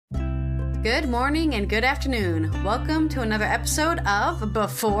Good morning and good afternoon. Welcome to another episode of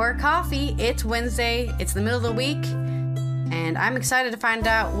Before Coffee. It's Wednesday, it's the middle of the week, and I'm excited to find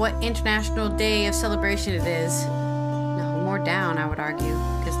out what international day of celebration it is. No, more down, I would argue,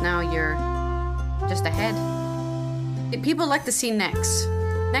 because now you're just ahead. People like to see necks.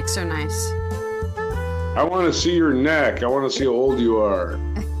 Necks are nice. I want to see your neck. I want to see how old you are.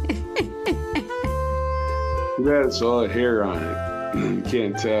 That's all hair on it. You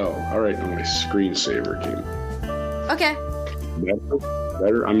can't tell. All right, now my screensaver came. Okay.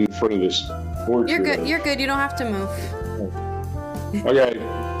 Better? I'm in front of this portrait. You're good. You're good. You don't have to move. Okay.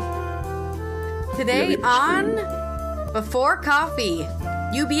 Today on Before Coffee,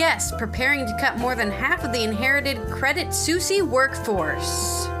 UBS preparing to cut more than half of the inherited Credit Suisse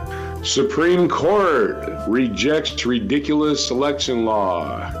workforce. Supreme Court rejects ridiculous election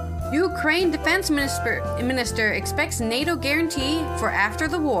law. Ukraine Defense Minister expects NATO guarantee for after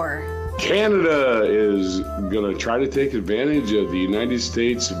the war. Canada is going to try to take advantage of the United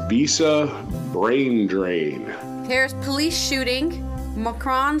States visa brain drain. Paris police shooting.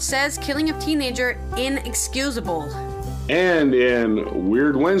 Macron says killing of teenager inexcusable. And in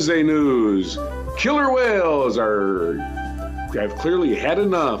Weird Wednesday news, killer whales have clearly had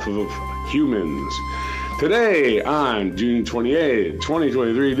enough of humans. Today on June 28th,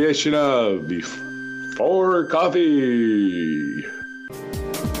 2023 edition of Before Coffee.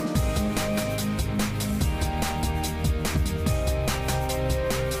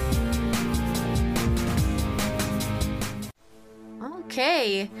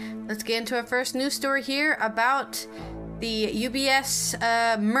 Okay, let's get into our first news story here about the UBS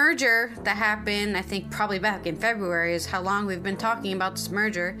merger that happened, I think probably back in February is how long we've been talking about this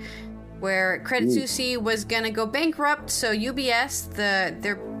merger, where Credit Suisse was going to go bankrupt, so UBS,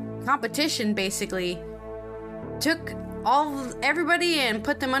 their competition basically, took everybody and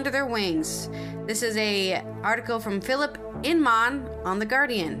put them under their wings. This is a article from Philip Inman on The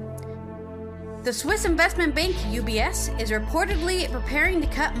Guardian. The Swiss investment bank UBS is reportedly preparing to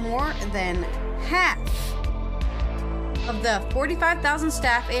cut more than half of the 45,000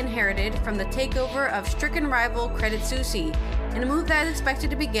 staff inherited from the takeover of stricken rival Credit Suisse, in a move that is expected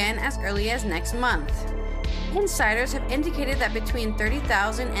to begin as early as next month. Insiders have indicated that between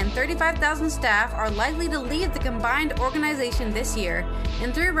 30,000 and 35,000 staff are likely to leave the combined organization this year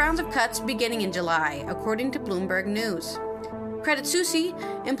in 3 rounds of cuts beginning in July, according to Bloomberg News. Credit Suisse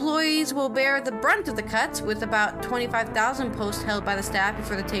employees will bear the brunt of the cuts, with about 25,000 posts held by the staff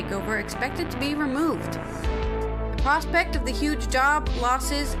before the takeover expected to be removed. The prospect of the huge job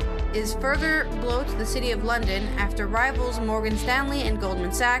losses is further blow to the City of London after rivals Morgan Stanley and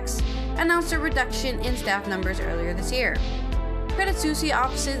Goldman Sachs announced a reduction in staff numbers earlier this year. Credit Suisse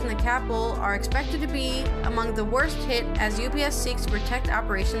offices in the capital are expected to be among the worst hit as UBS seeks to protect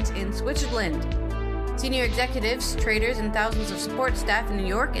operations in Switzerland. Senior executives, traders, and thousands of support staff in New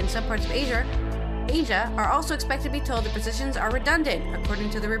York and some parts of Asia are also expected to be told their positions are redundant, according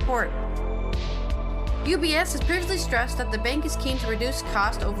to the report. UBS has previously stressed that the bank is keen to reduce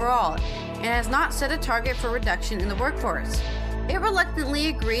cost overall and has not set a target for reduction in the workforce. It reluctantly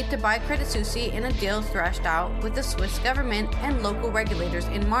agreed to buy Credit Suisse in a deal thrashed out with the Swiss government and local regulators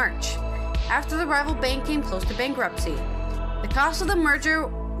in March, after the rival bank came close to bankruptcy. The cost of the merger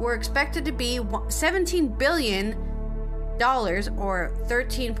were expected to be $17 billion, or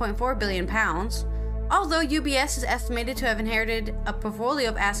 13.4 billion pounds, although UBS is estimated to have inherited a portfolio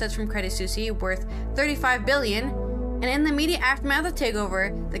of assets from Credit Suisse worth $35 billion, and in the immediate aftermath of the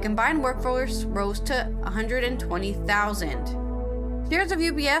takeover, the combined workforce rose to 120,000. Shares of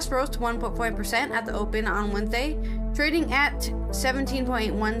UBS rose to 1.4% at the open on Wednesday, trading at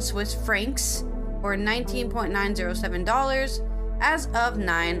 17.1 Swiss francs, or $19.907, as of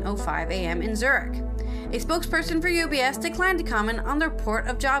 9:05 a.m. in Zurich. A spokesperson for UBS declined to comment on the report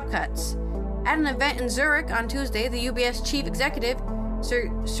of job cuts. At an event in Zurich on Tuesday, the UBS chief executive,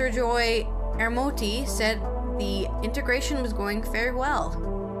 Sergio Ermotti, said the integration was going very well.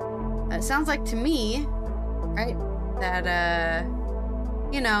 It sounds like to me, right, that,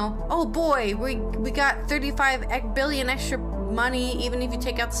 oh boy, we got 35 billion extra money, even if you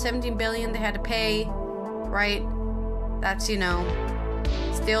take out the 17 billion they had to pay, right? That's,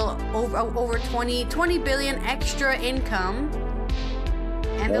 still over 20 billion extra income.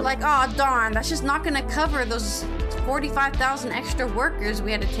 And they're like, oh, darn, that's just not going to cover those 45,000 extra workers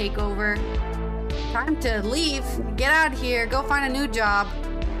we had to take over. Time to leave. Get out of here. Go find a new job.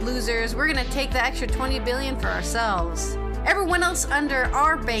 Losers. We're going to take the extra 20 billion for ourselves. Everyone else under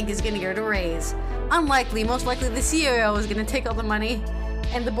our bank is going to get a raise. Unlikely. Most likely the CEO is going to take all the money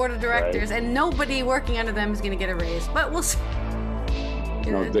and the board of directors, and nobody working under them is going to get a raise. But we'll see.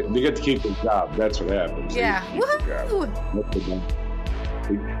 No, they get to keep their job. That's what happens. Yeah. Woohoo!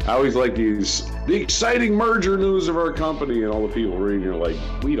 I always like the exciting merger news of our company, and all the people reading are like,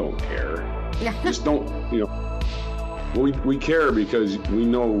 we don't care. Yeah. Just don't, we care because we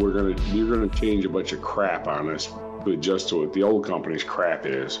know you're gonna change a bunch of crap on us, but just to what the old company's crap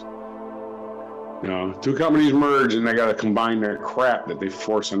is. Two companies merge and they got to combine that crap that they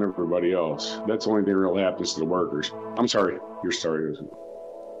force on everybody else. That's the only thing that really happens to the workers. I'm sorry, your story isn't.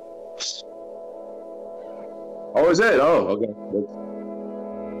 Oh, is it? Oh, okay.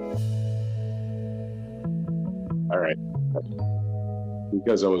 All right.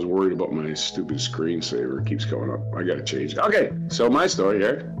 Because I was worried about my stupid screensaver. It keeps going up. I got to change it. Okay, so my story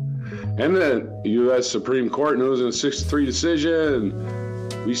here. And the U.S. Supreme Court news in a 6-3 decision.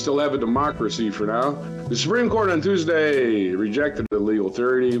 We still have a democracy for now. The Supreme Court on Tuesday rejected the legal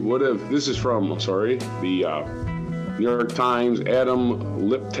theory. This is from, the New York Times, Adam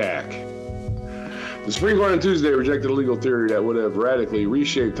Liptak. The Supreme Court on Tuesday rejected a legal theory that would have radically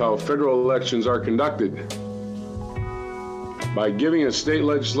reshaped how federal elections are conducted by giving a state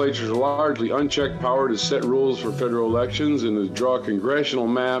legislatures a largely unchecked power to set rules for federal elections and to draw congressional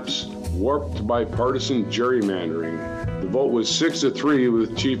maps warped by partisan gerrymandering. The vote was 6-3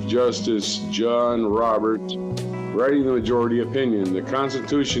 with Chief Justice John Roberts writing the majority opinion. The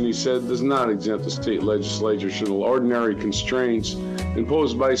Constitution, he said, does not exempt the state legislatures from the ordinary constraints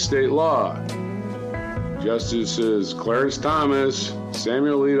imposed by state law. Justices Clarence Thomas,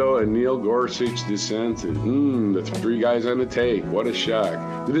 Samuel Alito, and Neil Gorsuch dissented. The three guys on the take. What a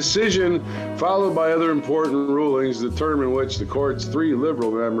shock. The decision, followed by other important rulings, determined which the court's three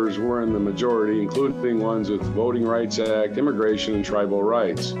liberal members were in the majority, including ones with Voting Rights Act, immigration, and tribal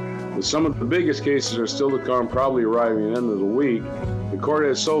rights. But some of the biggest cases are still to come, probably arriving at the end of the week. The court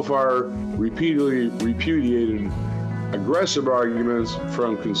has so far repeatedly repudiated aggressive arguments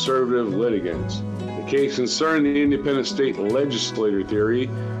from conservative litigants. The case concerned the independent state legislator theory.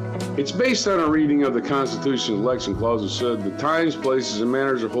 It's based on a reading of the Constitution's election clause that said the times, places, and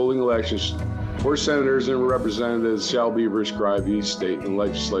manners of holding elections for senators and representatives shall be prescribed each state and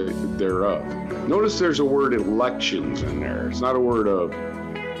legislative thereof. Notice there's a word elections in there. It's not a word of,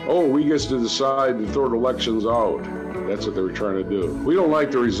 we get to decide and throw the elections out. That's what they were trying to do. We don't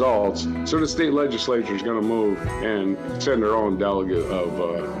like the results, so the state legislature is going to move and send their own delegate of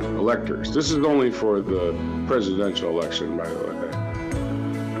electors. This is only for the presidential election, by the way.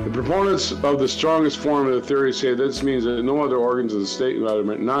 The proponents of the strongest form of the theory say this means that no other organs of the state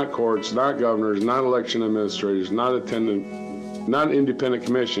government, not courts, not governors, not election administrators, not independent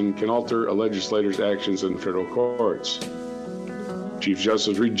commission, can alter a legislator's actions in federal courts. Chief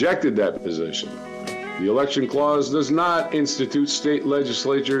Justice rejected that position. The election clause does not institute state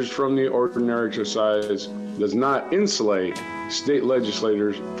legislatures from the ordinary exercise, does not insulate state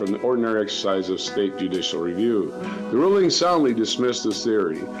legislators from the ordinary exercise of state judicial review. The ruling soundly dismissed this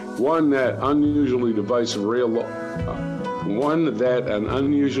theory, one that an unusually divisive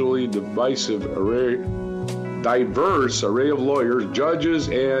diverse array of lawyers, judges,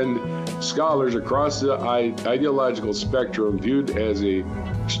 and scholars across the ideological spectrum viewed as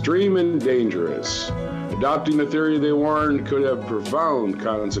extreme and dangerous. Adopting the theory, they warned, could have profound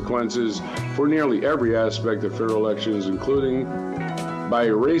consequences for nearly every aspect of federal elections, including by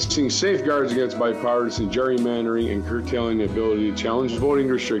erasing safeguards against bipartisan gerrymandering and curtailing the ability to challenge voting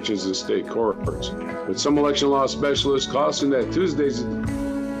restrictions in state courts. But some election law specialists cautioned that Tuesday's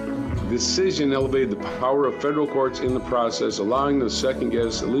decision elevated the power of federal courts in the process, allowing them to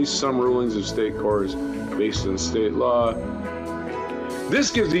second-guess at least some rulings of state courts based on state law. This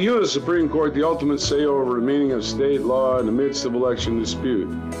gives the U.S. Supreme Court the ultimate say over the meaning of state law in the midst of election dispute,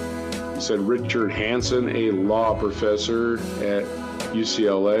 said Richard Hansen, a law professor at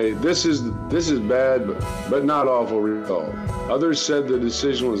UCLA. This is bad, but not awful result. Others said the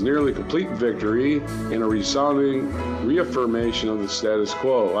decision was nearly complete victory and a resounding reaffirmation of the status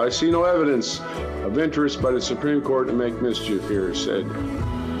quo. I see no evidence of interest by the Supreme Court to make mischief here, said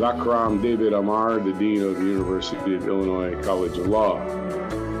Vikram David Amar, the Dean of the University of Illinois College of Law.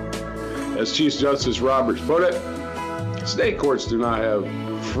 As Chief Justice Roberts put it, state courts do not have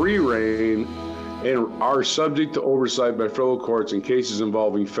free reign and are subject to oversight by federal courts in cases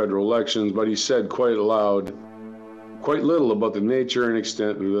involving federal elections, but he said quite little about the nature and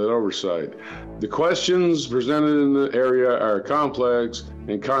extent of that oversight. The questions presented in the area are complex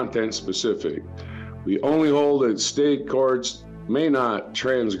and content specific. We only hold that state courts may not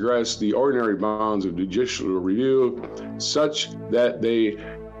transgress the ordinary bounds of judicial review such that they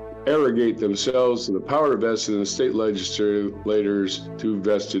arrogate themselves to the power vested in the state legislators to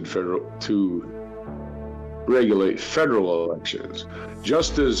regulate federal elections.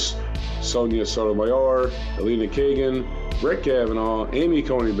 Justice Sonia Sotomayor, Elena Kagan, Brett Kavanaugh, Amy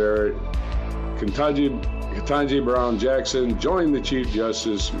Coney Barrett, Ketanji Brown Jackson joined the Chief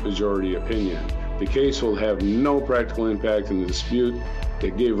Justice majority opinion. The case will have no practical impact in the dispute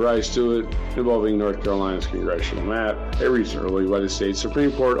that gave rise to it involving North Carolina's congressional map. A recent ruling by the state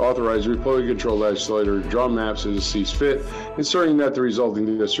Supreme Court authorized Republican-controlled legislators to draw maps as it sees fit, ensuring that the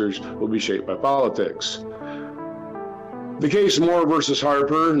resulting districts will be shaped by politics. The case Moore versus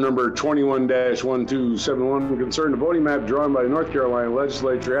Harper, number 21-1271, concerned a voting map drawn by the North Carolina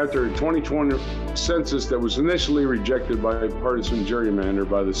legislature after a 2020 census that was initially rejected by partisan gerrymander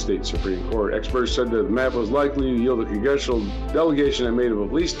by the state Supreme Court. Experts said that the map was likely to yield a congressional delegation that made up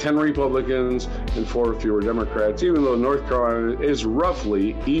at least 10 Republicans and 4 fewer Democrats, even though North Carolina is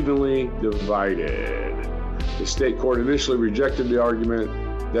roughly evenly divided. The state court initially rejected the argument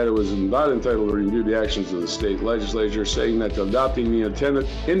that it was not entitled to review the actions of the state legislature, saying that adopting the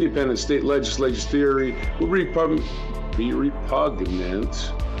independent state legislature theory would be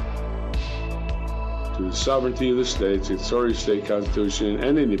repugnant to the sovereignty of the states, the authority of the state constitution,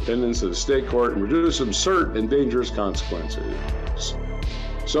 and the independence of the state court, and produce absurd and dangerous consequences.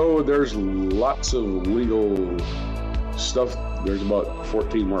 So there's lots of legal stuff. There's about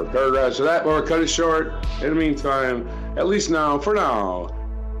 14 more paragraphs of that, but we'll cut it short. In the meantime, at least now, for now,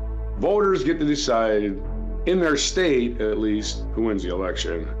 voters get to decide, in their state at least, who wins the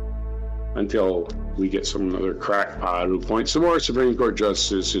election, until we get some other crackpot who appoints some more Supreme Court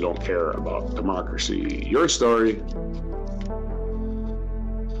justices who don't care about democracy. Your story.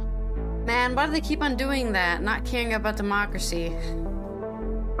 Man, why do they keep on doing that? Not caring about democracy.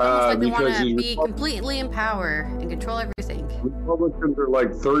 Like they want to be completely in power and control everything. Republicans are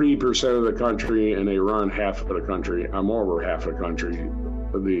like 30% of the country, and they run half of the country. I'm over half of the country.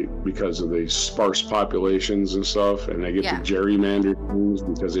 Because of the sparse populations and stuff, and they get the gerrymandered things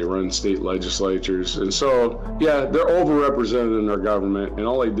because they run state legislatures. And so, yeah, they're overrepresented in their government, and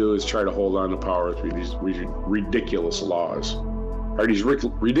all they do is try to hold on to power through these ridiculous laws, or these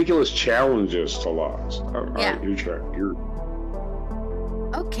ridiculous challenges to laws. All right,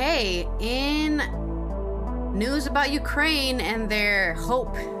 Okay, in news about Ukraine and their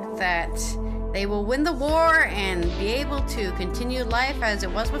hope that they will win the war and be able to continue life as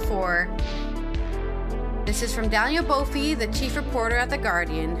it was before. This is from Daniel Bofi, the chief reporter at The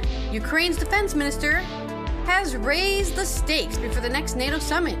Guardian. Ukraine's defense minister has raised the stakes before the next NATO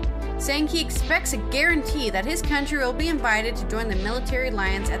summit, saying he expects a guarantee that his country will be invited to join the military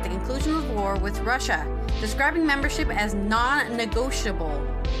alliance at the conclusion of war with Russia, describing membership as non-negotiable.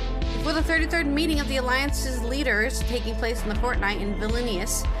 Before the 33rd meeting of the alliance's leaders taking place in the fortnight in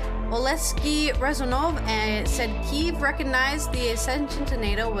Vilnius, Oleksiy Rezunov said Kyiv recognized the ascension to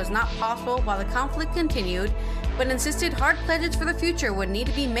NATO was not possible while the conflict continued, but insisted hard pledges for the future would need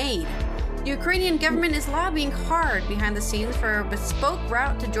to be made. The Ukrainian government is lobbying hard behind the scenes for a bespoke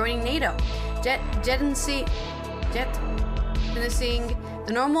route to joining NATO, jettisoning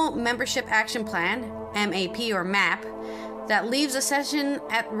the Normal Membership Action Plan, MAP or MAP, that leaves accession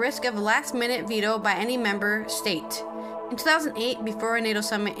at risk of a last-minute veto by any member state. In 2008, before a NATO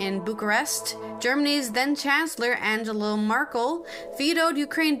summit in Bucharest, Germany's then-Chancellor Angela Merkel vetoed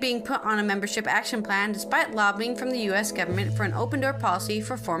Ukraine being put on a membership action plan despite lobbying from the US government for an open-door policy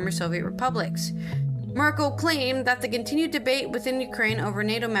for former Soviet republics. Merkel claimed that the continued debate within Ukraine over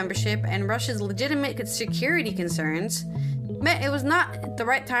NATO membership and Russia's legitimate security concerns meant it was not the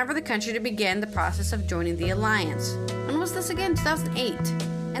right time for the country to begin the process of joining the alliance. When was this again? 2008.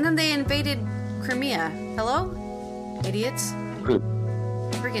 And then they invaded Crimea. Hello? Idiots.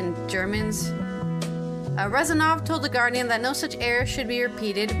 Freaking Germans. Rezunov told The Guardian that no such error should be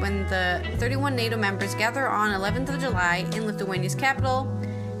repeated when the 31 NATO members gather on 11th of July in Lithuania's capital,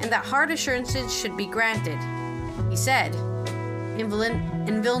 and that hard assurances should be granted. He said, in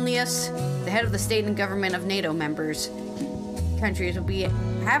Vilnius, the head of the state and government of NATO members countries will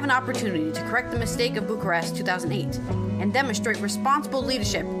have an opportunity to correct the mistake of Bucharest 2008 and demonstrate responsible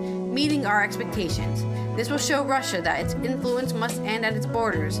leadership, meeting our expectations. This will show Russia that its influence must end at its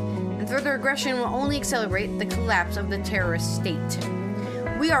borders, and further aggression will only accelerate the collapse of the terrorist state.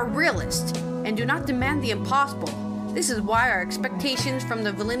 We are realists and do not demand the impossible. This is why our expectations from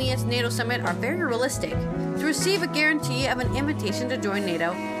the Vilnius NATO summit are very realistic, to receive a guarantee of an invitation to join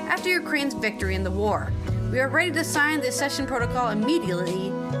NATO after Ukraine's victory in the war. We are ready to sign the accession protocol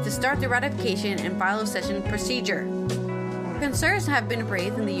immediately to start the ratification and file accession procedure. Concerns have been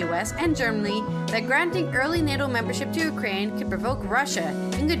raised in the US and Germany that granting early NATO membership to Ukraine could provoke Russia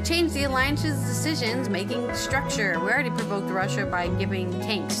and could change the alliance's decisions-making structure. We already provoked Russia by giving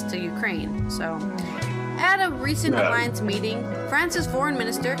tanks to Ukraine, so... At a recent alliance meeting, France's Foreign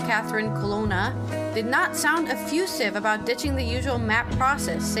Minister, Catherine Colonna, did not sound effusive about ditching the usual map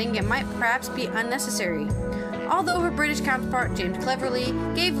process, saying it might perhaps be unnecessary. Although her British counterpart, James Cleverly,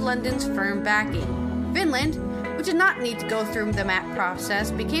 gave London's firm backing. Finland, which did not need to go through the map process,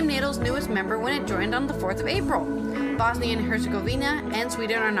 became NATO's newest member when it joined on the 4th of April. Bosnia and Herzegovina and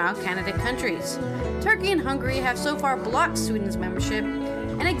Sweden are now candidate countries. Turkey and Hungary have so far blocked Sweden's membership,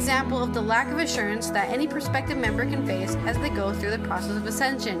 an example of the lack of assurance that any prospective member can face as they go through the process of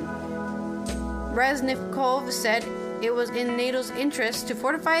ascension. Reznikov said it was in NATO's interest to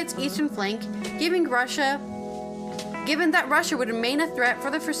fortify its eastern flank, given that Russia would remain a threat for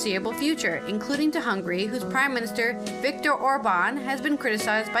the foreseeable future, including to Hungary, whose Prime Minister, Viktor Orban, has been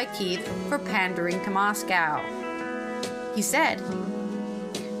criticized by Kyiv for pandering to Moscow. He said,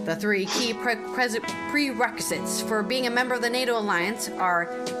 the three key prerequisites for being a member of the NATO alliance are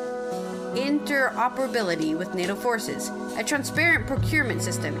interoperability with NATO forces, a transparent procurement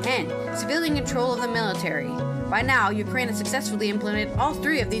system, and civilian control of the military. By now, Ukraine has successfully implemented all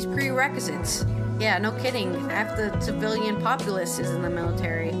three of these prerequisites. Yeah, no kidding. Half the civilian populace is in the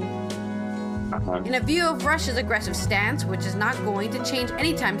military. In a view of Russia's aggressive stance, which is not going to change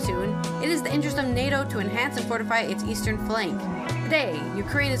anytime soon, it is the interest of NATO to enhance and fortify its eastern flank. Today,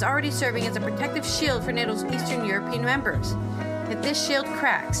 Ukraine is already serving as a protective shield for NATO's Eastern European members. If this shield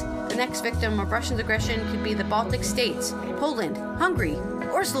cracks, the next victim of Russia's aggression could be the Baltic states, Poland, Hungary,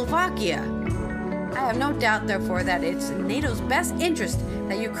 or Slovakia. I have no doubt, therefore, that it's in NATO's best interest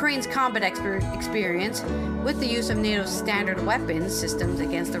that Ukraine's combat experience with the use of NATO's standard weapons systems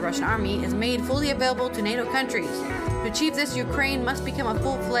against the Russian army is made fully available to NATO countries. To achieve this, Ukraine must become a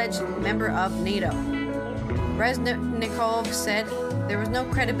full-fledged member of NATO. Reznikov said there was no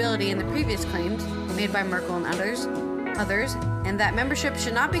credibility in the previous claims made by Merkel and others, and that membership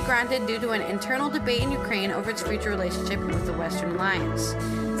should not be granted due to an internal debate in Ukraine over its future relationship with the Western Alliance.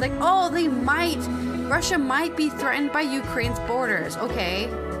 It's like, oh, Russia might be threatened by Ukraine's borders. Okay,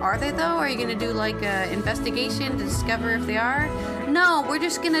 are they though? Are you going to do like an investigation to discover if they are? No, we're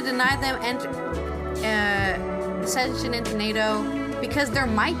just going to deny them accession into NATO because there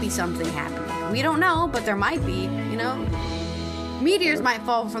might be something happening. We don't know, but there might be, you know. Meteors might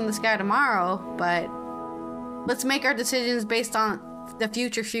fall from the sky tomorrow, but let's make our decisions based on the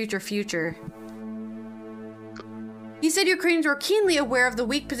future. He said Ukrainians were keenly aware of the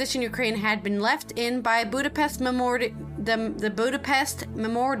weak position Ukraine had been left in by the Budapest Memorandum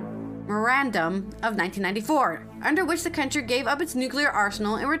of 1994, under which the country gave up its nuclear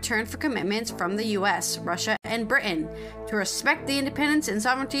arsenal in return for commitments from the US, Russia, and Britain to respect the independence and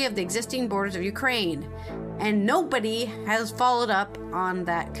sovereignty of the existing borders of Ukraine. And nobody has followed up on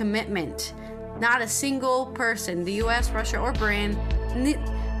that commitment. Not a single person, the US, Russia, or Britain.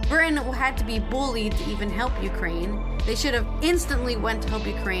 Britain had to be bullied to even help Ukraine. They should have instantly went to help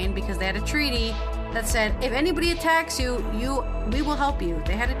Ukraine because they had a treaty that said, if anybody attacks you, we will help you.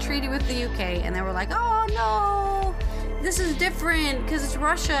 They had a treaty with the UK, and they were like, oh no, this is different because it's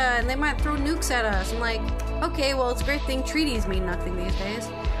Russia and they might throw nukes at us. I'm like, okay, well, it's a great thing treaties mean nothing these days.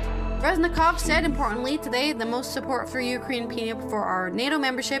 Reznikov said, importantly, today the most support for Ukraine for our NATO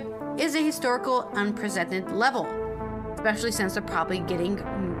membership is a historical, unprecedented level, especially since they're probably getting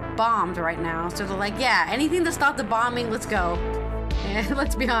bombed right now. So they're like, yeah, anything to stop the bombing, let's go. And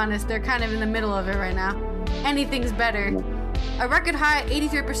let's be honest, they're kind of in the middle of it right now. Anything's better. A record high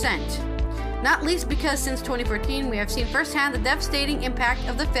 83%. Not least because since 2014, we have seen firsthand the devastating impact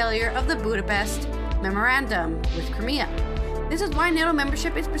of the failure of the Budapest Memorandum with Crimea. This is why NATO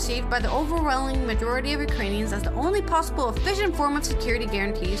membership is perceived by the overwhelming majority of Ukrainians as the only possible efficient form of security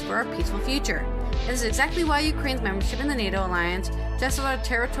guarantees for a peaceful future. This is exactly why Ukraine's membership in the NATO alliance, just as our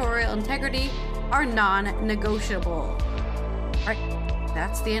territorial integrity, are non-negotiable. Alright,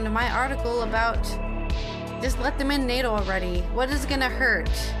 that's the end of my article about just let them in NATO already. What is gonna hurt?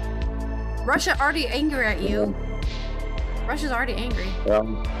 Russia already angry at you. Russia's already angry.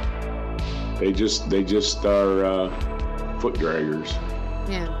 They just are foot draggers.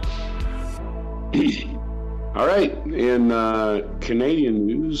 Yeah. All right, in Canadian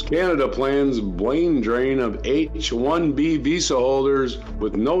news, Canada plans brain drain of H-1B visa holders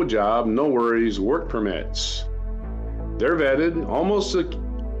with no job, no worries, work permits. They're vetted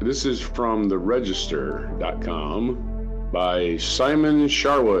this is from the Register.com by Simon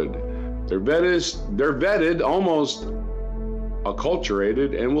Sharwood. They're vetted, almost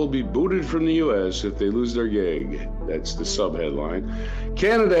acculturated, and will be booted from the U.S. if they lose their gig. That's the sub-headline.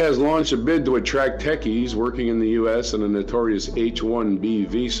 Canada has launched a bid to attract techies working in the U.S. on a notorious H-1B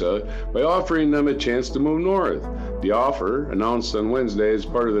visa by offering them a chance to move north. The offer, announced on Wednesday as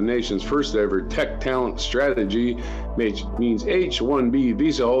part of the nation's first ever tech talent strategy, means H-1B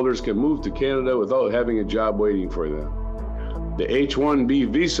visa holders can move to Canada without having a job waiting for them. The H-1B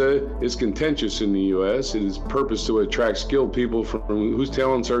visa is contentious in the U.S. It is purposed to attract skilled people whose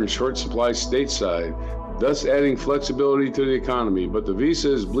talents are in short supply stateside, thus adding flexibility to the economy. But the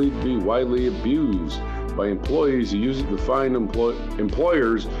visa is believed to be widely abused by employees who use it to find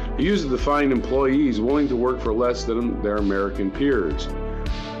employers who use it to find employees willing to work for less than their American peers.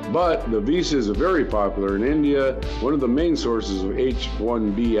 But the visa is very popular in India, one of the main sources of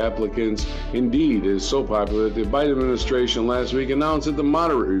H-1B applicants. Indeed, it is so popular that the Biden administration last week announced that the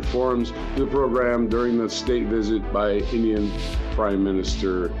moderate reforms to the program during the state visit by Indian Prime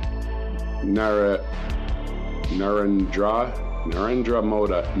Minister Narendra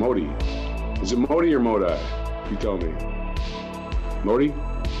Modi. Is it Modi or Modi? You tell me. Modi?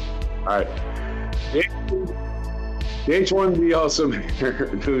 All right. The H-1B also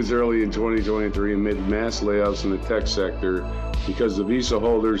made news early in 2023 amid mass layoffs in the tech sector because the visa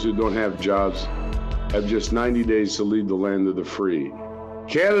holders who don't have jobs have just 90 days to leave the land of the free.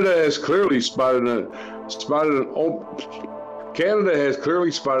 Canada has clearly spotted an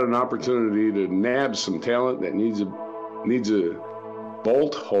opportunity to nab some talent that needs a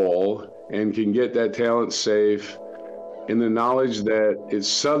bolt hole and can get that talent safe in the knowledge that its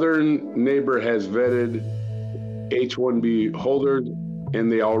southern neighbor has vetted H-1B holders,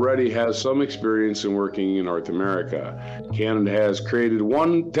 and they already have some experience in working in North America. Canada has created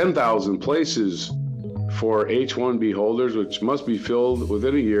 10,000 places for H-1B holders, which must be filled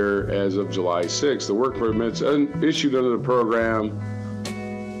within a year as of July 6th. The work permits issued under the program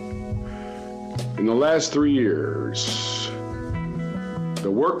in the last 3 years.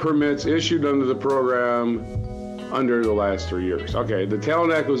 The work permits issued under the program under the last 3 years. Okay, the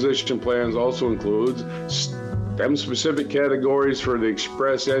talent acquisition plans also includes STEM-specific categories for the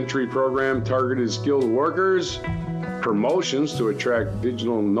Express Entry program, targeted skilled workers, promotions to attract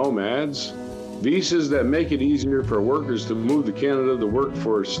digital nomads, visas that make it easier for workers to move to Canada to work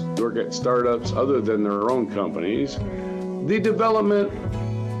at startups other than their own companies, the development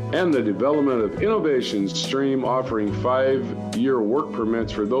of Innovation Stream, offering 5-year work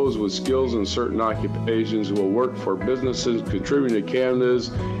permits for those with skills in certain occupations who will work for businesses contributing to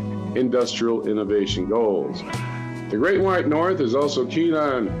Canada's industrial innovation goals. The Great White North is also keen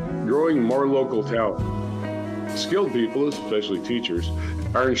on growing more local talent. Skilled people, especially teachers,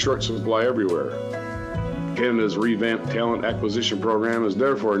 are in short supply everywhere. Canada's revamped talent acquisition program is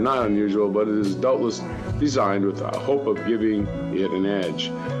therefore not unusual, but it is doubtless designed with the hope of giving it an edge.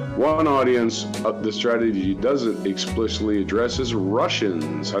 One audience the strategy doesn't explicitly address is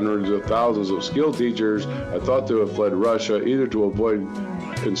Russians. Hundreds of thousands of skilled teachers are thought to have fled Russia either to avoid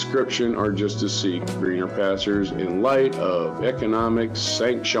conscription or just to seek greener pastures in light of economic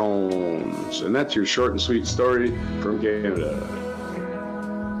sanctions. And that's your short and sweet story from Canada.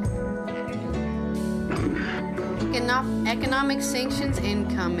 Economic sanctions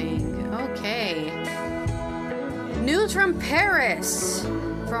incoming. Okay. News from Paris.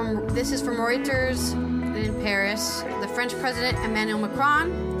 This is from Reuters in Paris. The French President Emmanuel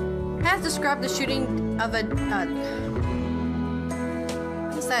Macron has described the shooting of the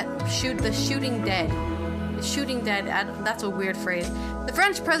shooting dead. The shooting dead. That's a weird phrase. The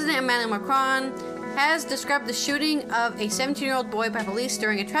French President Emmanuel Macron has described the shooting of a 17-year-old boy by police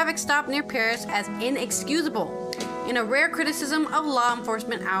during a traffic stop near Paris as inexcusable, in a rare criticism of law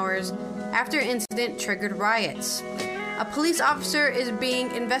enforcement hours after incident triggered riots. A police officer is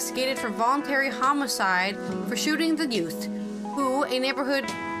being investigated for voluntary homicide for shooting the youth, who a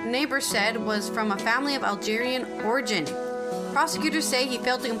neighbor said was from a family of Algerian origin. Prosecutors say he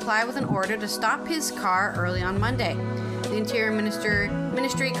failed to comply with an order to stop his car early on Monday. The Interior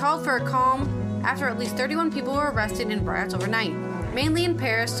Ministry called for a calm after at least 31 people were arrested in riots overnight, mainly in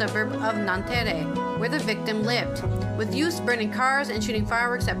Paris' suburb of Nanterre, where the victim lived, with youths burning cars and shooting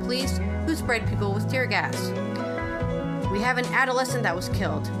fireworks at police who sprayed people with tear gas. We have an adolescent that was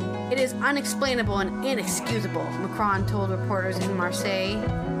killed. It is unexplainable and inexcusable, Macron told reporters in Marseille.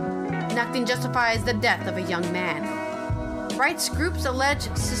 Nothing justifies the death of a young man. Rights groups allege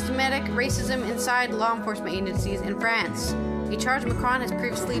systematic racism inside law enforcement agencies in France, a charge Macron has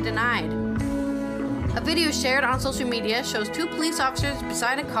previously denied. A video shared on social media shows two police officers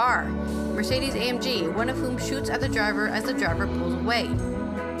beside a car, Mercedes-AMG, one of whom shoots at the driver as the driver pulls away.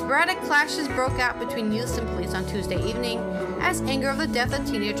 Sporadic clashes broke out between youths and police on Tuesday evening as anger of the death of a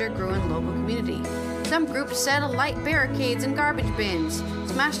teenager grew in local community. Some groups set alight barricades and garbage bins,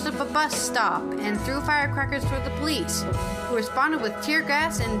 smashed up a bus stop, and threw firecrackers toward the police, who responded with tear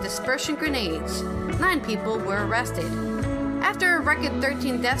gas and dispersion grenades. 9 people were arrested. After a record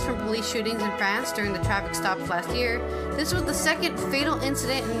 13 deaths from police shootings in France during the traffic stops last year, this was the second fatal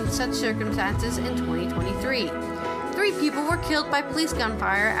incident in such circumstances in 2023. 3 people were killed by police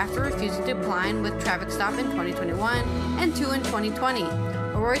gunfire after refusing to comply with traffic stop in 2021 and 2 in 2020.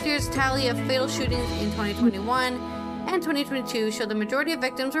 A Reuters tally of fatal shootings in 2021 and 2022 showed the majority of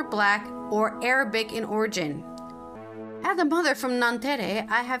victims were black or Arabic in origin. As a mother from Nanterre,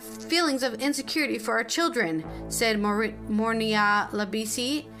 I have feelings of insecurity for our children, said Mornia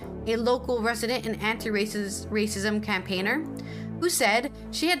Labisi, a local resident and anti-racism campaigner, who said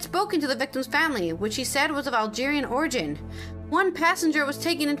she had spoken to the victim's family, which she said was of Algerian origin. One passenger was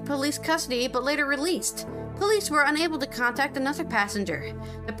taken into police custody but later released. Police were unable to contact another passenger,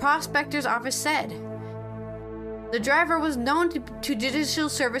 the prosecutor's office said. The driver was known to judicial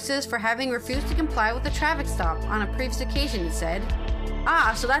services for having refused to comply with a traffic stop on a previous occasion, it said.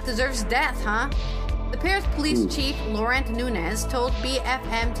 Ah, so that deserves death, huh? The Paris police chief, Laurent Nunez, told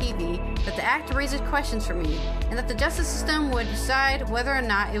BFM TV that the act raises questions for me and that the justice system would decide whether or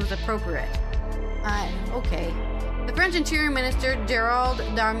not it was appropriate. Okay. The French Interior Minister, Gerald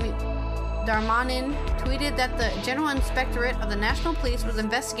Darmanin, tweeted that the General Inspectorate of the National Police was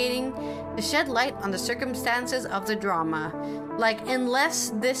investigating to shed light on the circumstances of the drama. Like, unless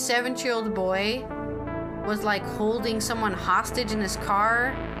this 7-year-old boy was, like, holding someone hostage in his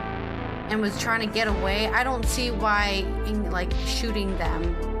car and was trying to get away, I don't see why, shooting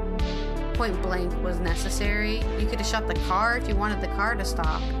them point blank was necessary. You could have shot the car if you wanted the car to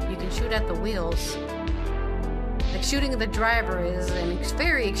stop. You can shoot at the wheels. Like, shooting the driver is a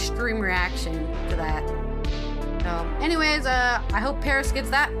very extreme reaction to that. So, anyways, I hope Paris gets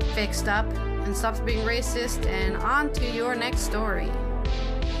that fixed up and stops being racist. And on to your next story.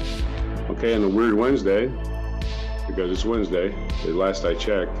 Okay, on a weird Wednesday, because it's Wednesday, the last I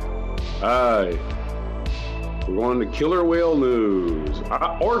checked. We're going to killer whale news.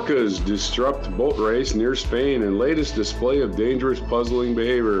 Orcas disrupt boat race near Spain and latest display of dangerous puzzling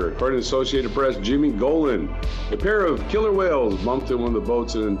behavior. According to Associated Press, Jimmy Golan, a pair of killer whales bumped in one of the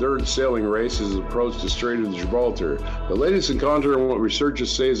boats in an endurance sailing race as it approached the Strait of Gibraltar. The latest encounter in what researchers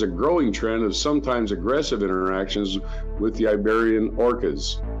say is a growing trend of sometimes aggressive interactions with the Iberian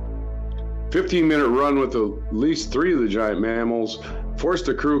orcas. 15-minute run with at least 3 of the giant mammals forced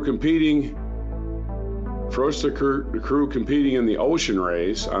the crew competing in the ocean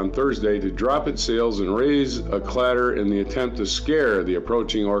race on Thursday to drop its sails and raise a clatter in the attempt to scare the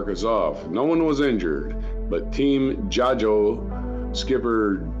approaching orcas off. No one was injured, but Team Jajo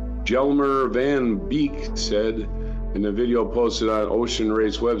skipper Jelmer Van Beek said in a video posted on Ocean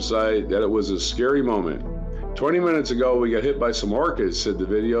Race website that it was a scary moment. 20 minutes ago, we got hit by some orcas, said the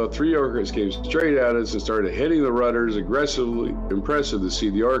video. 3 orcas came straight at us and started hitting the rudders aggressively. Impressive to see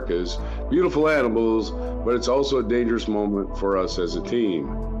the orcas. Beautiful animals, but it's also a dangerous moment for us as a team.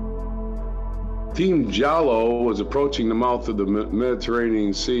 Team Jalo was approaching the mouth of the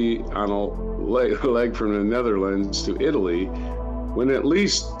Mediterranean Sea on a leg from the Netherlands to Italy when at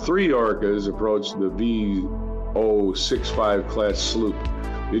least 3 orcas approached the VO65 class sloop.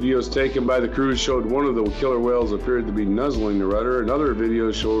 Videos taken by the crew showed one of the killer whales appeared to be nuzzling the rudder. Another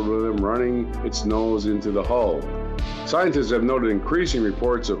video showed one of them running its nose into the hull. Scientists have noted increasing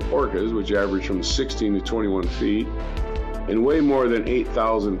reports of orcas, which average from 16 to 21 feet and weigh more than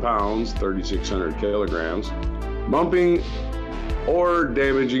 8,000 pounds, 3,600 kilograms, bumping or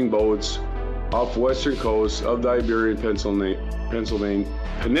damaging boats off western coast of the Iberian Peninsula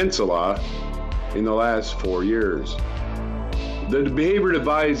in the last 4 years. The behavior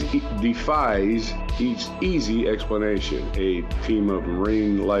defies each easy explanation. A team of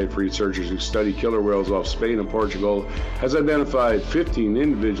marine life researchers who study killer whales off Spain and Portugal has identified 15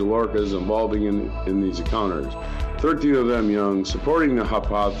 individual orcas involving in these encounters, 13 of them young, supporting the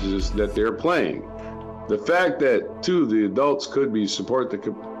hypothesis that they're playing. The fact that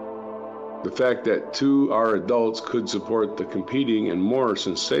 2 are adults could support the competing and more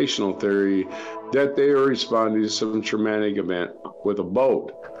sensational theory that they are responding to some traumatic event with a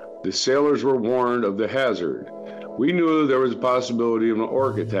boat. The sailors were warned of the hazard. We knew there was a possibility of an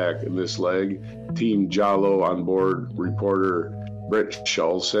orca attack in this leg, Team Jalo on board reporter Brett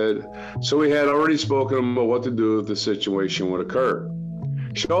Shull said, so we had already spoken about what to do if the situation would occur.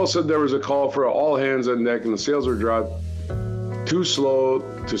 Shull said there was a call for all hands on deck and the sails were dropped too slow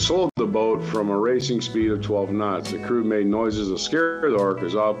to slow the boat from a racing speed of 12 knots. The crew made noises to scare the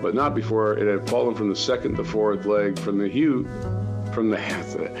orcas off, but not before it had fallen from the 2nd to 4th leg from the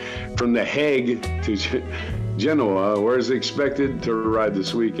Hague to Genoa, where it's expected to arrive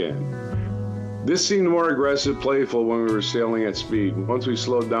this weekend. This seemed more aggressive, playful when we were sailing at speed. Once we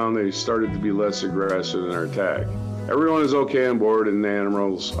slowed down, they started to be less aggressive in our attack. Everyone is okay on board, and the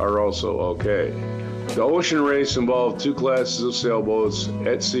animals are also okay. The ocean race involved 2 classes of sailboats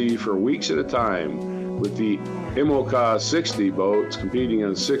at sea for weeks at a time, with the IMOCA 60 boats competing in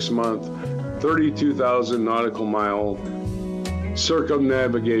a 6-month, 32,000 nautical mile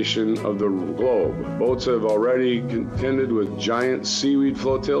circumnavigation of the globe. Boats have already contended with giant seaweed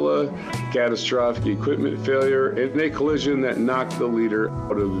flotilla, catastrophic equipment failure, and a collision that knocked the leader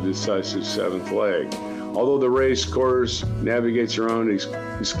out of the decisive 7th leg. Although the race course navigates around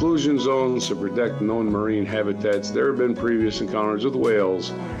exclusion zones to protect known marine habitats, there have been previous encounters with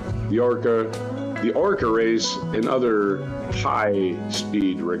whales, the orca race, and other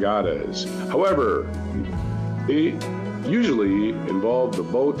high-speed regattas. However, they usually involve the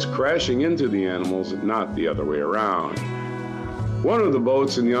boats crashing into the animals, not the other way around. One of the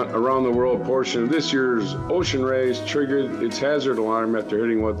boats in the around the world portion of this year's ocean race triggered its hazard alarm after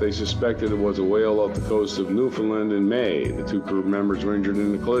hitting what they suspected was a whale off the coast of Newfoundland in May. The 2 crew members were injured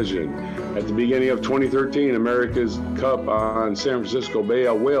in the collision. At the beginning of 2013, America's Cup on San Francisco Bay,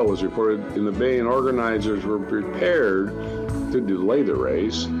 a whale was reported in the bay, and organizers were prepared to delay the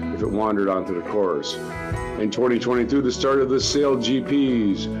race if it wandered onto the course. In 2022, the start of the Sail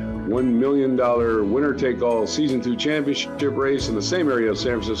GP's $1 million winner-take-all Season 2 championship race in the same area of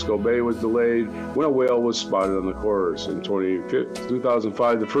San Francisco Bay was delayed when a whale was spotted on the course. In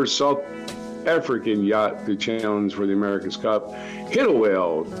 2005, the first South African yacht to challenge for the America's Cup hit a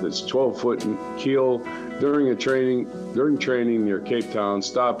whale that's 12-foot keel during training near Cape Town,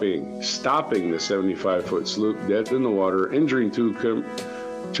 stopping the 75-foot sloop dead in the water, injuring two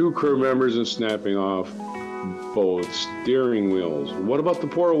crew members and snapping off both steering wheels. What about the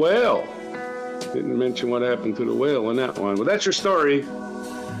poor whale? Didn't mention what happened to the whale in that one. But that's your story.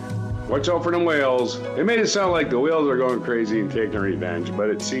 Watch out for them whales. It made it sound like the whales are going crazy and taking revenge, but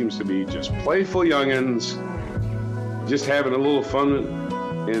it seems to be just playful youngins just having a little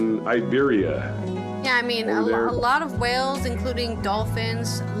fun in Iberia. Yeah, I mean, a lot of whales, including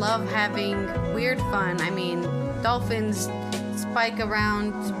dolphins, love having weird fun. I mean, dolphins spike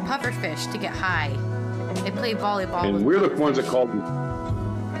around pufferfish to get high. They play volleyball. And we're the ones that call them.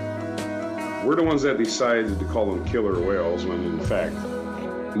 We're the ones that decided to call them killer whales, when in fact,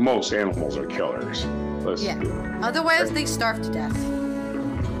 most animals are killers. Otherwise, they starve to death.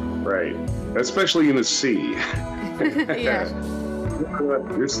 Right. Especially in the sea. Yeah.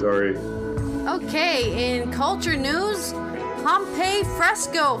 Your story. Okay, in culture news, Pompeii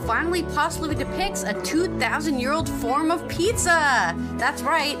fresco finally possibly depicts a 2,000-year-old form of pizza. That's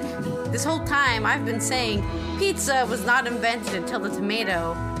right. This whole time I've been saying pizza was not invented until the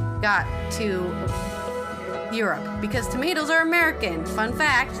tomato got to Europe, because tomatoes are American. Fun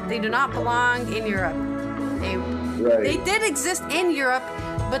fact, they do not belong in Europe. They did exist in Europe,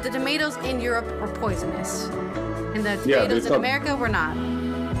 but the tomatoes in Europe were poisonous. And the tomatoes in America were not.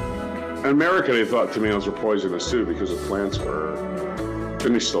 In America, they thought tomatoes were poisonous too because the plants were,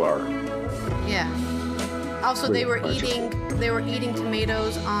 and they still are. Yeah. Also, they were eating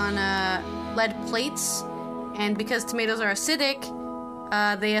tomatoes on lead plates, and because tomatoes are acidic,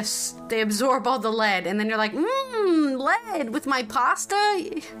 they absorb all the lead, and then you're like, lead with my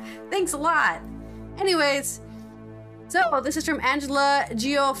pasta? Thanks a lot. Anyways, so this is from Angela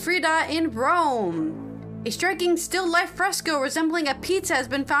Giofrida in Rome. A striking still life fresco resembling a pizza has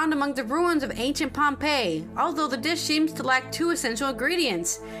been found among the ruins of ancient Pompeii, although the dish seems to lack 2 essential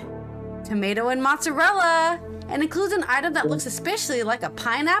ingredients: tomato and mozzarella, and includes an item that looks especially like a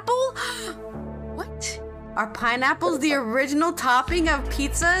pineapple. What? Are pineapples the original topping of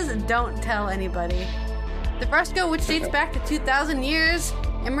pizzas? Don't tell anybody. The fresco, which dates back to 2,000 years,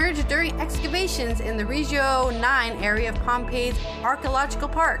 emerged during excavations in the Regio 9 area of Pompeii's archaeological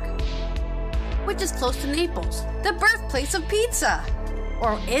park, which is close to Naples, the birthplace of pizza.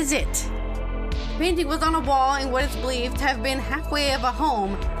 Or is it? The painting was on a wall in what is believed to have been halfway of a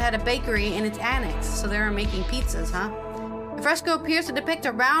home that had a bakery in its annex, so they were making pizzas, huh? The fresco appears to depict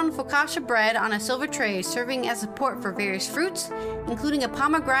a round focaccia bread on a silver tray, serving as support for various fruits, including a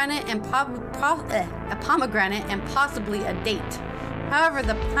pomegranate and possibly a date. However,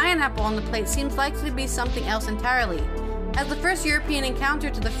 the pineapple on the plate seems likely to be something else entirely, as the first European encounter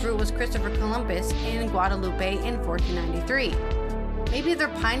to the fruit was Christopher Columbus in Guadalupe in 1493. Maybe they're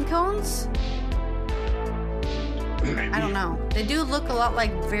pine cones? I don't know. They do look a lot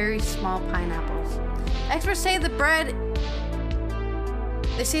like very small pineapples. Experts say the bread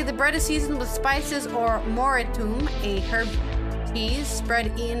is seasoned with spices or moritum, a herb cheese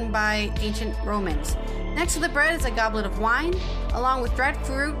spread in by ancient Romans. Next to the bread is a goblet of wine, along with dried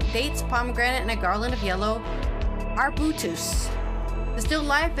fruit, dates, pomegranate, and a garland of yellow arbutus. The still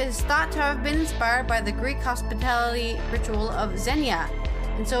life is thought to have been inspired by the Greek hospitality ritual of Xenia,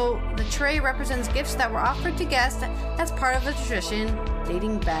 and so the tray represents gifts that were offered to guests as part of a tradition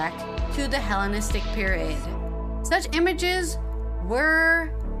dating back to the Hellenistic period. Such images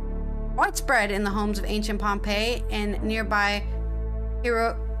were widespread in the homes of ancient Pompeii and nearby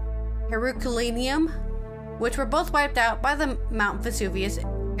Herculaneum, which were both wiped out by the Mount Vesuvius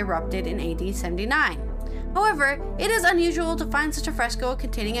erupted in AD 79. However, it is unusual to find such a fresco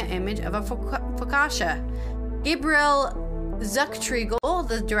containing an image of a focaccia. Gabriel Zucktriegel,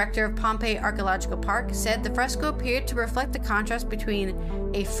 the director of Pompeii Archaeological Park, said the fresco appeared to reflect the contrast between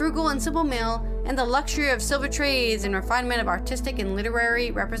a frugal and simple meal and the luxury of silver trays and refinement of artistic and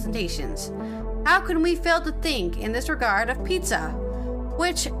literary representations. How can we fail to think in this regard of pizza,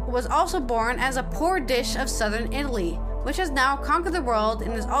 which was also born as a poor dish of southern Italy, which has now conquered the world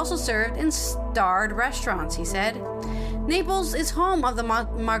and is also served in starred restaurants, he said. Naples is home of the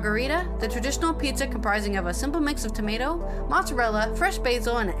margherita, the traditional pizza comprising of a simple mix of tomato, mozzarella, fresh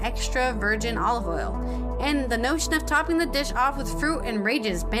basil, and extra virgin olive oil. And the notion of topping the dish off with fruit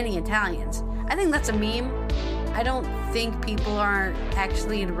enrages many Italians. I think that's a meme. I don't think people are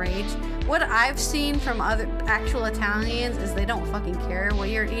actually enraged. What I've seen from other actual Italians is they don't fucking care what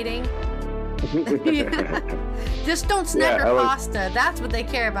you're eating. Just don't snap your pasta. That's what they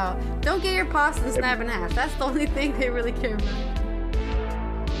care about. Don't get your pasta and snap in half. That's the only thing they really care about.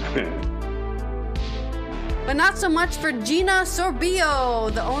 But not so much for Gina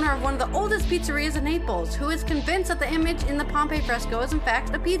Sorbillo, the owner of one of the oldest pizzerias in Naples, who is convinced that the image in the Pompeii fresco is in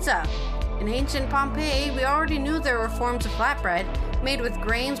fact a pizza. In ancient Pompeii, we already knew there were forms of flatbread made with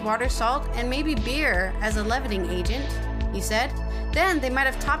grains, water, salt, and maybe beer as a leavening agent, he said. Then they might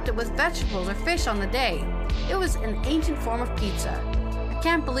have topped it with vegetables or fish on the day. It was an ancient form of pizza. I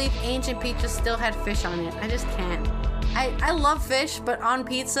can't believe ancient pizza still had fish on it. I just can't. I love fish, but on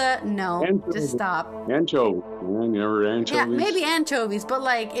pizza, no. Anchovies. Just stop. Anchovies. Never anchovies. Yeah, maybe anchovies, but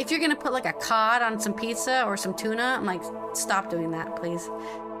like if you're gonna put like a cod on some pizza or some tuna, I'm like, stop doing that, please.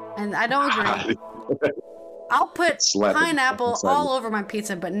 And I don't agree. I'll put pineapple all over my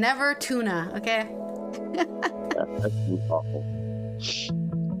pizza, but never tuna, okay? That's awful.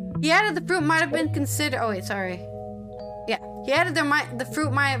 He added the fruit might have been considered. Oh wait, sorry. Yeah, he added the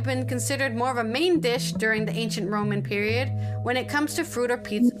fruit might have been considered more of a main dish during the ancient Roman period. When it comes to fruit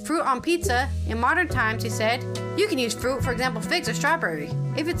on pizza, in modern times, he said, you can use fruit, for example, figs or strawberry,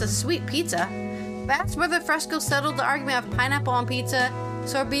 if it's a sweet pizza. That's where the fresco settled the argument of pineapple on pizza.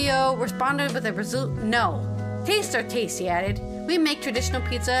 Sorbillo responded with a no. Tastes are tastes, he added. We make traditional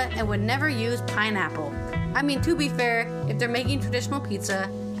pizza and would never use pineapple. I mean, to be fair, if they're making traditional pizza,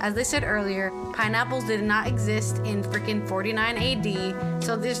 as they said earlier, pineapples did not exist in freaking 49 AD,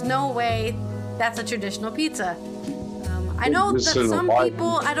 so there's no way that's a traditional pizza. I know that some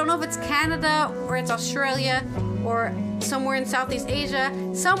people, I don't know if it's Canada or it's Australia or somewhere in Southeast Asia,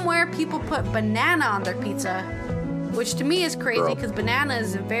 somewhere people put banana on their pizza, which to me is crazy because banana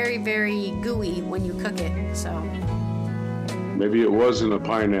is very, very gooey when you cook it, so. Maybe it wasn't a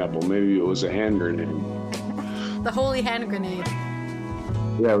pineapple, maybe it was a hand grenade. The holy hand grenade.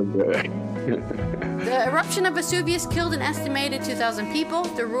 Yeah. The eruption of Vesuvius killed an estimated 2,000 people.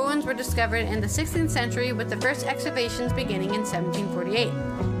 The ruins were discovered in the 16th century, with the first excavations beginning in 1748.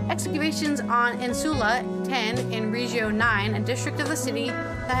 Excavations on Insula 10 in Reggio 9, a district of the city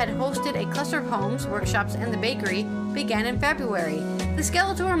that had hosted a cluster of homes, workshops, and the bakery, began in February. The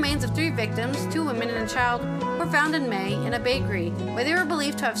skeletal remains of 3 victims, 2 women and a child, were found in May in a bakery, where they were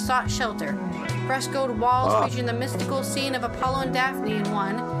believed to have sought shelter. Frescoed walls featuring the mystical scene of Apollo and Daphne in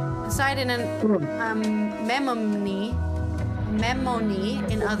one, Poseidon and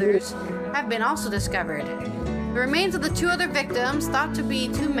Memone in others, have been also discovered. The remains of the 2 other victims, thought to be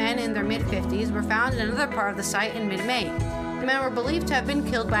 2 men in their mid-50s, were found in another part of the site in mid-May. The men were believed to have been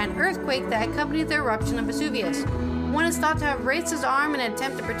killed by an earthquake that accompanied the eruption of Vesuvius. One is thought to have raised his arm in an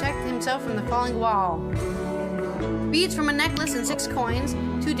attempt to protect himself from the falling wall. Beads from a necklace and 6 coins,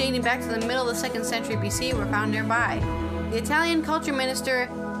 2 dating back to the middle of the 2nd century BC, were found nearby. The Italian culture minister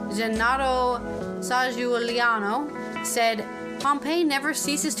Gennaro Sagiuliano said, Pompeii never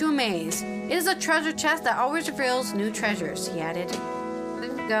ceases to amaze. It is a treasure chest that always reveals new treasures, he added. There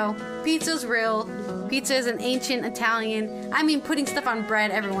you go. Pizza's real. Pizza is an ancient Italian. I mean, putting stuff on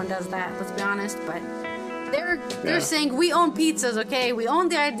bread, everyone does that, let's be honest, but they're saying we own pizzas, okay? We own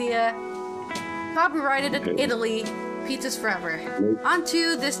the idea. Copyrighted in Italy. Pizza's forever. On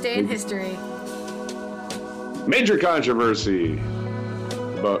to this day in history. Major controversy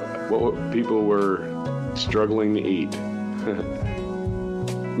about what people were struggling to eat.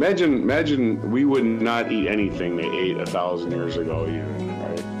 Imagine we would not eat anything they ate 1,000 years ago even,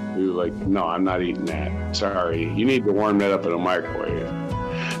 right? We were like, no, I'm not eating that. Sorry, you need to warm that up in a microwave.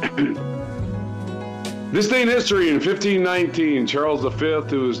 This day in history, in 1519, Charles V,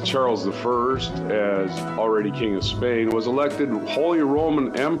 who was Charles I, as already King of Spain, was elected Holy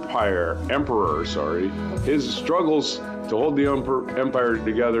Roman Emperor. His struggles to hold the empire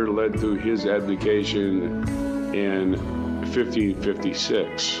together led to his abdication in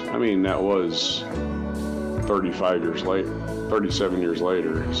 1556. I mean, that was 37 years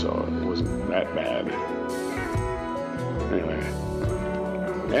later, so it wasn't that bad. Anyway.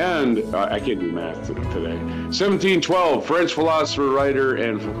 And I can't do math today. 1712, French philosopher, writer,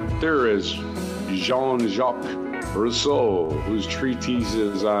 and theorist Jean-Jacques Rousseau, whose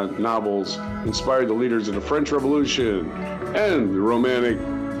treatises on novels inspired the leaders of the French Revolution and the Romantic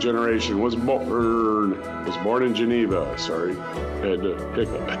generation, was born in Geneva. Sorry, had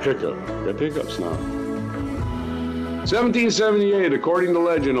hiccup. Got hiccups now. 1778, according to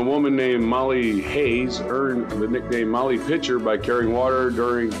legend, a woman named Molly Hayes earned the nickname Molly Pitcher by carrying water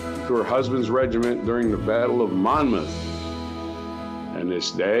to her husband's regiment during the Battle of Monmouth. And this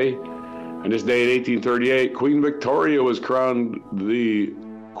day in 1838, Queen Victoria was crowned the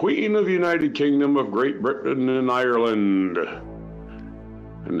Queen of the United Kingdom of Great Britain and Ireland.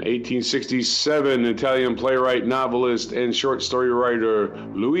 In 1867, Italian playwright, novelist, and short story writer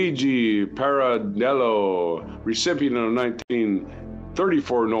Luigi Pirandello, recipient of the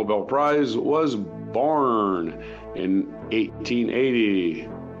 1934 Nobel Prize, was born. In 1880,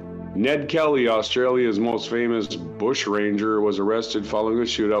 Ned Kelly, Australia's most famous bushranger, was arrested following a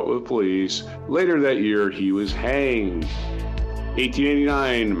shootout with police. Later that year, he was hanged.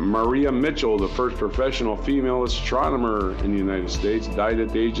 1889, Maria Mitchell, the first professional female astronomer in the United States, died at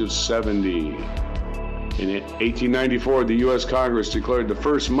the age of 70. In 1894, the U.S. Congress declared the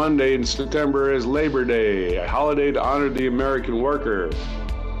first Monday in September as Labor Day, a holiday to honor the American worker.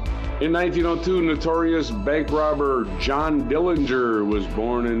 In 1902, notorious bank robber John Dillinger was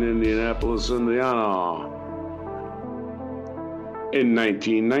born in Indianapolis, Indiana. In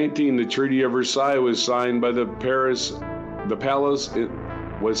 1919, the Treaty of Versailles was signed by the Palace at the Palace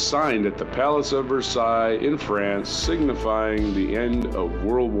of Versailles in France, signifying the end of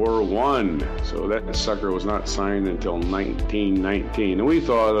World War I. So that sucker was not signed until 1919, and we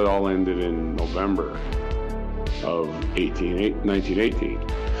thought it all ended in November of 1918.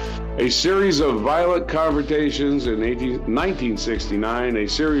 A series of violent confrontations in 1969, a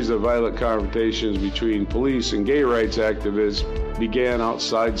series of violent confrontations between police and gay rights activists began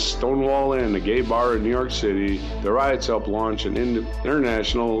outside Stonewall Inn, a gay bar in New York City. The riots helped launch an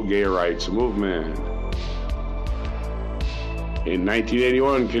international gay rights movement. In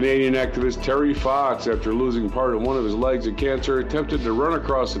 1981, Canadian activist Terry Fox, after losing part of one of his legs to cancer, attempted to run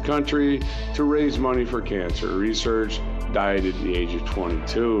across the country to raise money for cancer research, died at the age of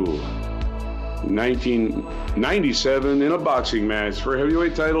 22. In 1997, in a boxing match for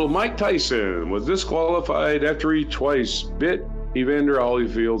heavyweight title, Mike Tyson was disqualified after he twice bit Evander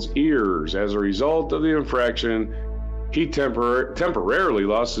Holyfield's ears. As a result of the infraction, he temporarily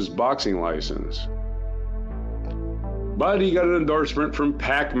lost his boxing license. But he got an endorsement from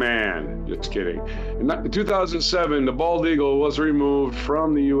Pac-Man. Just kidding. In 2007, the bald eagle was removed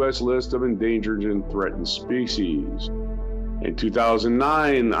from the U.S. list of endangered and threatened species. In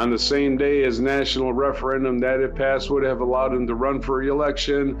 2009, on the same day as national referendum that, if passed, would have allowed him to run for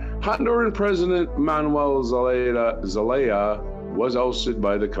re-election, Honduran President Manuel Zelaya was ousted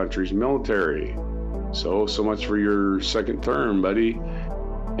by the country's military. So much for your second term, buddy.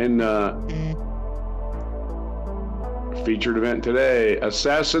 And featured event today,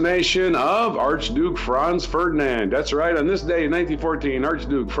 assassination of Archduke Franz Ferdinand. That's right, on this day in 1914,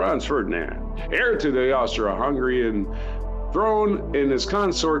 Archduke Franz Ferdinand, heir to the Austro-Hungarian throne, and his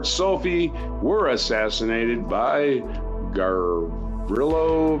consort Sophie were assassinated by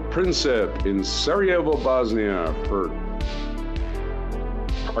Gavrilo Princip in Sarajevo, Bosnia, for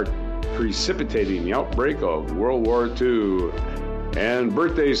precipitating the outbreak of World War II. And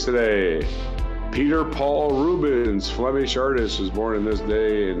birthdays today. Peter Paul Rubens, Flemish artist, was born on this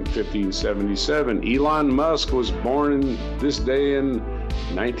day in 1577. Elon Musk was born this day in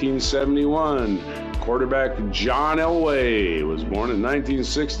 1971. Quarterback John Elway was born in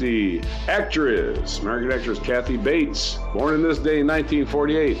 1960. American actress Kathy Bates, born in this day in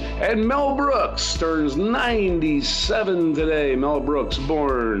 1948. And Mel Brooks turns 97 today. Mel Brooks,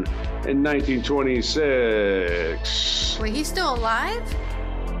 born in 1926. Wait, he's still alive?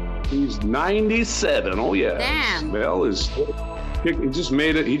 He's 97. Oh, yeah. Damn. Mel is He just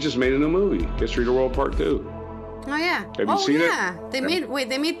made it. He just made a new movie, History of the World Part 2. Oh yeah. Have you seen it?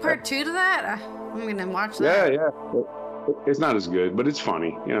 They made part 2 to that. I'm gonna watch that. Yeah. It's not as good, but it's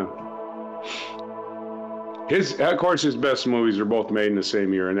funny. Yeah. Of course, his best movies are both made in the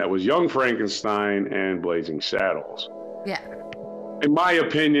same year, and that was Young Frankenstein and Blazing Saddles. Yeah. In my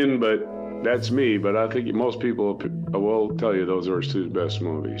opinion, but that's me. But I think most people will tell you those are his 2 best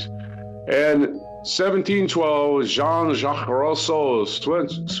movies. And 1712, Jean-Jacques Rousseau,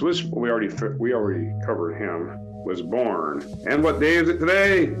 Swiss. We already covered him. Was born. And what day is it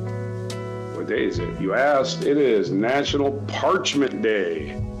today? What day is it? You asked. It is National Parchment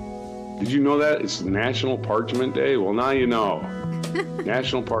Day. Did you know that? It's National Parchment Day? Well, now you know.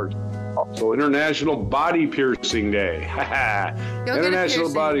 National Parchment. Also, International Body Piercing Day.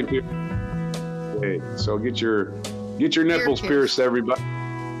 International Body Piercing Day. So get your nipples pierced, everybody.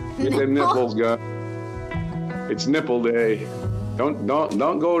 Get them nipples got. It's Nipple Day. Don't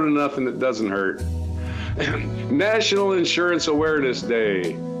go to nothing that doesn't hurt. National Insurance Awareness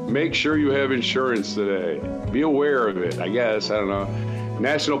Day. Make sure you have insurance today. Be aware of it, I guess. I don't know.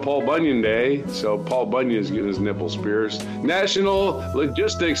 National Paul Bunyan Day. So Paul Bunyan is getting his nipples pierced. National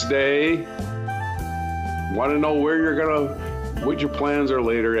Logistics Day. Want to know what your plans are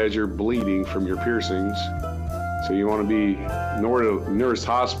later as you're bleeding from your piercings. So you want to be where the nearest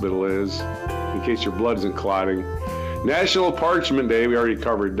hospital is in case your blood isn't clotting. National Parchment Day, we already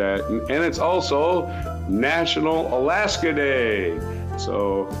covered that. And it's also National Alaska Day.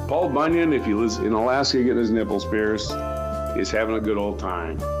 So Paul Bunyan, if he lives in Alaska getting his nipples pierced, is having a good old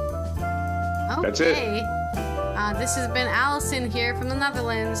time. Okay. That's it. This has been Allison here from the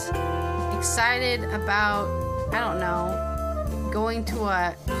Netherlands. Excited about, I don't know, going to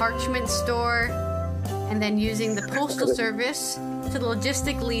a parchment store and then using the postal service to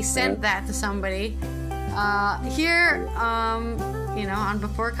logistically send that to somebody. Here, on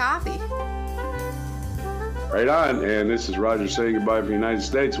Before Coffee. Right on. And this is Roger saying goodbye from the United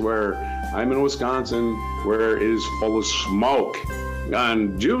States, where I'm in Wisconsin, where it is full of smoke.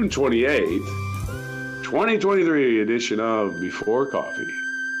 On June 28th, 2023 edition of Before Coffee.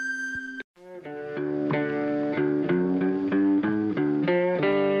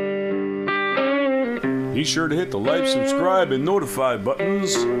 Be sure to hit the like, subscribe, and notify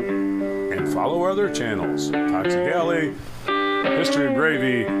buttons, and follow our other channels, Toxic Alley, History of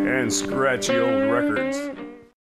Gravy, and Scratchy Old Records.